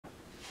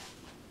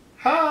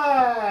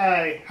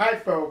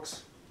Hi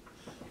folks.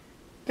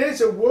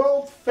 There's a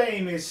world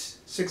famous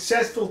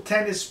successful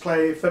tennis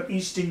player from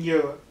Eastern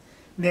Europe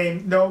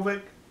named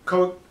Novak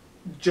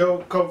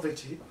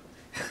Djokovic.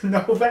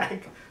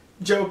 Novak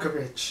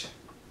Djokovic.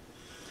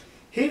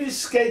 He was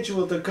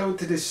scheduled to go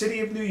to the city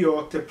of New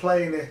York to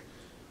play in a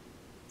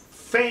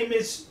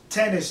famous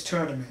tennis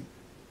tournament.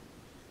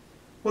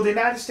 Well, the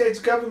United States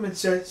government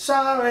said,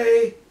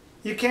 sorry,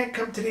 you can't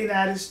come to the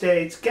United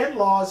States, get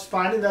lost,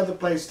 find another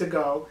place to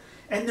go.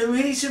 And the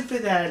reason for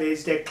that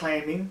is they're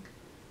claiming,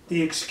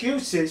 the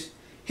excuse is,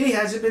 he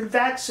hasn't been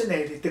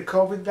vaccinated, the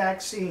COVID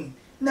vaccine.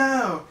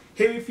 No,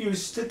 he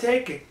refuses to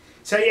take it.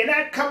 So you're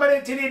not coming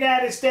into the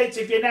United States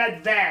if you're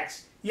not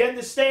vaxxed. You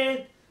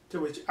understand?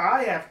 To which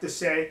I have to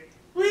say,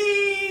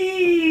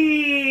 really?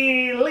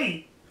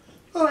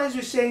 Or as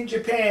we say in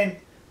Japan,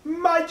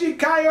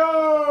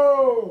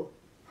 Majikayo!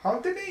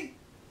 Hontani?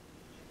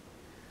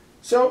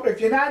 So if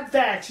you're not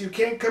vaxxed, you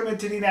can't come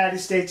into the United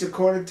States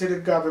according to the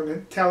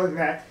government, telling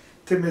that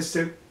to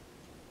Mr.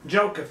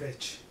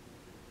 Djokovic.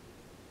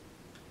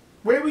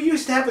 Where we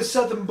used to have a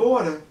southern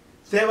border,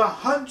 there are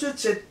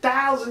hundreds of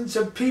thousands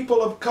of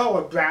people of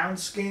color, brown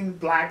skin,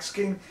 black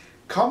skin,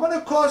 coming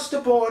across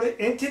the border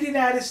into the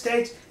United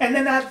States, and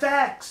they're not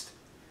vaxxed.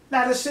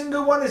 Not a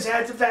single one has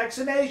had the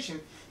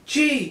vaccination.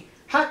 Gee,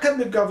 how come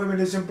the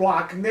government isn't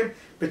blocking them?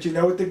 But you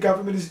know what the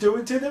government is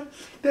doing to them?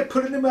 They're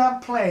putting them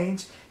on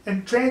planes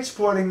and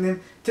transporting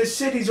them to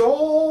cities all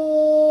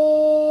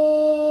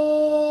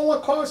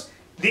across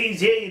these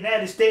here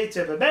United States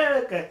of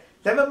America.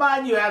 Never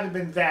mind you haven't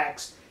been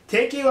vaxxed.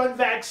 Take your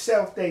unvaxxed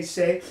self, they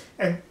say,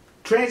 and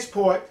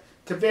transport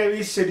to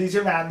various cities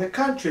around the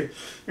country.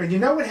 And you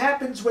know what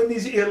happens when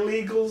these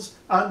illegals,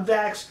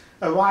 unvaxxed,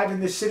 arrive in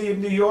the city of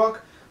New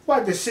York? Why,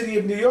 the city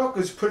of New York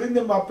is putting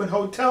them up in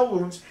hotel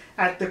rooms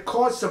at the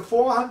cost of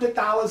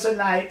 $400 a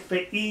night for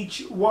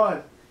each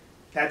one.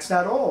 That's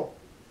not all.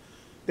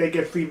 They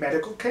get free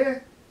medical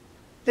care.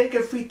 They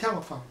get free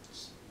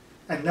telephones.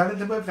 And none of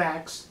them are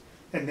vaxxed,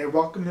 and they're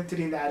welcomed into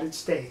the United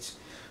States.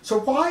 So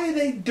why are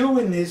they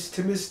doing this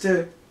to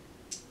Mr.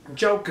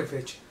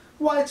 Djokovic?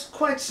 Well, it's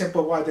quite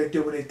simple why they're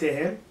doing it to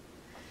him.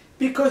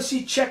 Because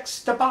he checks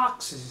the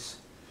boxes.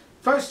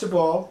 First of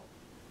all,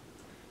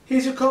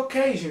 he's a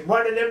Caucasian,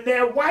 one of them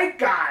there white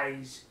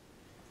guys.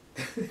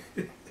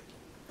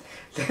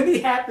 Then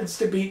he happens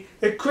to be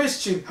a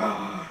Christian.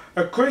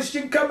 A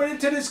Christian coming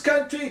into this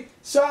country?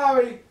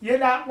 Sorry, you're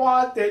not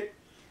wanted.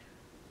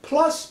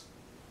 Plus,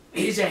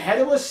 he's a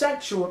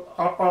heterosexual.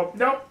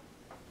 Nope,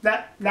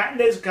 not in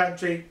this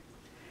country.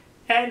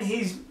 And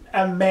he's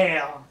a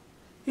male.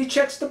 He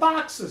checks the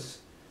boxes.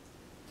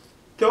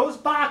 Those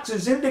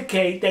boxes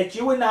indicate that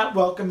you are not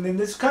welcomed in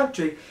this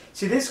country.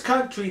 See, this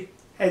country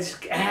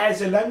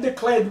has an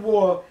undeclared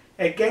war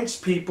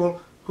against people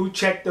who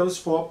check those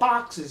 4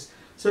 boxes.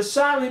 So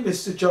sorry,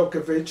 Mr.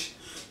 Djokovic,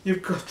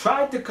 you've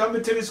tried to come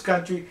into this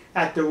country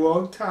at the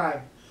wrong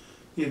time.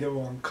 You're the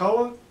wrong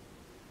color,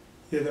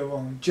 you're the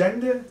wrong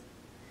gender,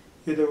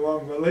 you're the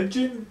wrong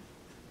religion,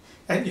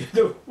 and you're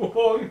the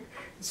wrong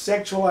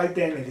sexual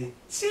identity.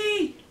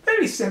 See?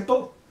 Very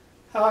simple.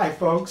 Hi,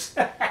 folks.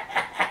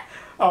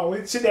 Oh,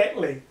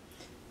 incidentally,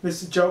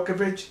 Mr.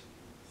 Djokovic,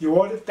 you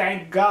ought to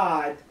thank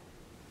God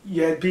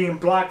you're being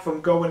blocked from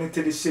going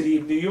into the city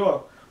of New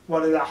York.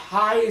 One of the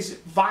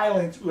highest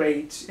violence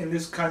rates in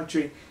this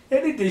country.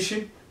 In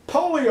addition,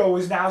 polio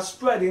is now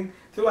spreading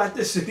throughout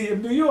the city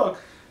of New York.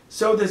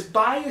 So this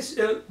biased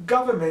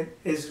government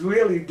is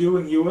really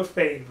doing you a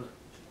favor.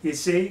 You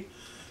see?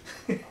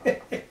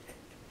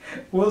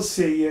 We'll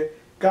see you.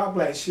 God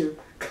bless you.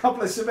 God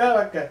bless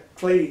America,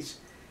 please.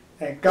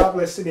 And God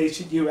bless the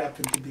nation you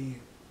happen to be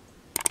in.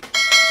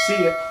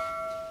 See ya.